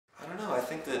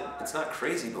think that it's not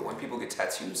crazy, but when people get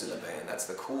tattoos in the band, that's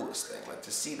the coolest thing. Like,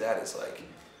 to see that is like,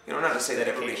 you know, not to say that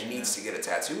everybody needs to get a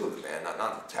tattoo of the band, not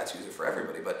that tattoos are for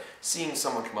everybody, but seeing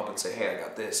someone come up and say, hey, I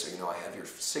got this, or, you know, I have your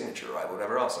signature, or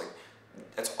whatever else, like,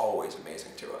 that's always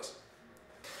amazing to us.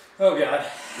 Oh, God.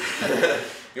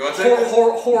 You want to say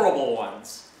horrible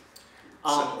ones.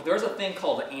 There's a thing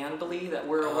called Andley that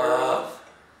we're aware of,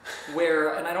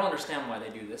 where, and I don't understand why they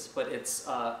do this, but it's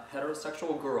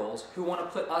heterosexual girls who want to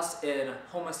put us in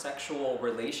homosexual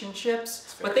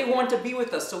relationships, but they want to be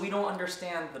with us, so we don't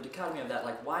understand the dichotomy of that.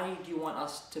 Like, why do you want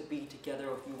us to be together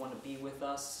if you want to be with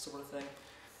us, sort of thing?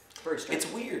 Very strange.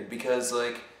 It's weird because,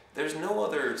 like, there's no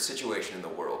other situation in the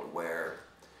world where,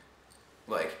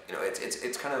 like, you know,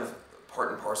 it's kind of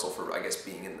part and parcel for, I guess,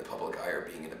 being in the public eye or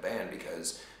being in a band,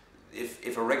 because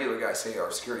if a regular guy, say our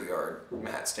security guard,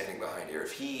 Matt, standing behind here,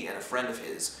 if he and a friend of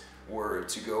his were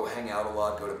to go hang out a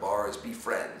lot, go to bars, be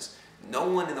friends, no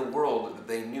one in the world that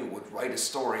they knew would write a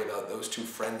story about those two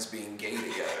friends being gay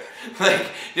together. Like,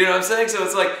 you know what I'm saying? So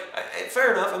it's like,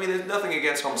 fair enough. I mean, there's nothing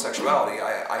against homosexuality.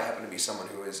 I happen to be someone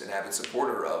who is an avid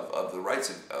supporter of the rights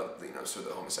of you know, sort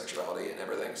of the homosexuality and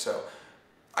everything. So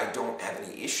I don't have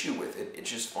any issue with it. It's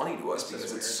just funny to us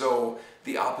because it's so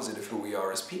the opposite of who we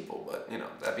are as people. But, you know,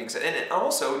 that being said, and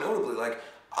also notably, like,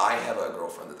 I have a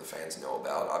girlfriend that the fans know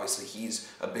about. Obviously,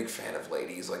 he's a big fan of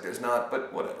ladies. Like, there's not,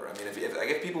 but whatever. I mean,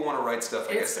 if people want to write stuff,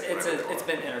 I guess it's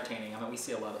been entertaining. I mean, we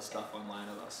see a lot of stuff online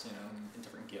of us, you know, in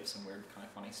different gifs and weird, kind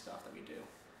of funny stuff that we do.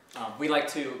 We like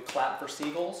to clap for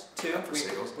seagulls too.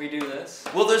 We do this.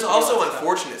 Well, there's also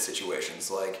unfortunate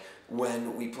situations, like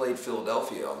when we played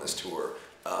Philadelphia on this tour.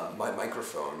 My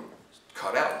microphone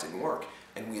cut out, didn't work,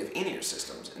 and we have in-ear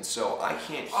systems, and so I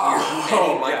can't hear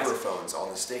any microphones on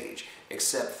the stage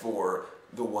except for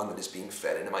the one that is being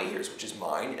fed into my ears, which is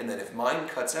mine, and then if mine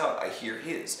cuts out, I hear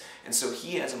his. And so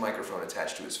he has a microphone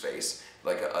attached to his face,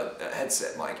 like a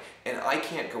headset mic, and I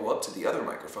can't go up to the other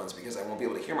microphones because I won't be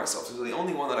able to hear myself. So the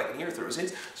only one that I can hear through is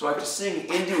his. So I have to sing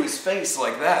into his face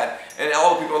like that, and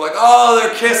all the people are like, oh,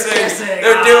 they're kissing.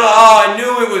 They're doing, oh, I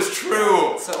knew it was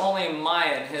true. So only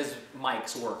mine and his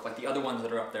mics work. Like the other ones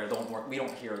that are up there don't work. We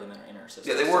don't hear them in our inner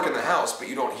system. Yeah, they work in the house, but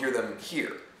you don't hear them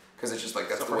here. Because it's just like,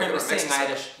 that's the way they're mixed. So for him to sing, I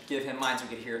just give him mine so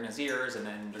we could hear it in his ears, and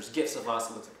then there's gifs of us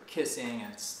that looks like we're kissing,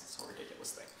 and it's a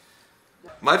ridiculous thing.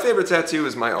 My favorite tattoo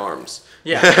is my arms.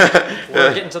 Yeah,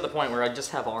 we're getting to the point where I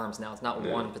just have arms now. It's not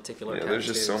one particular tattoo. There's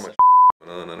just so much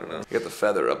going on, I don't know. I got the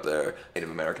feather up there, Native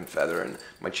American feather, and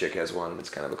my chick has one, and it's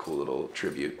kind of a cool little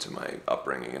tribute to my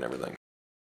upbringing and everything.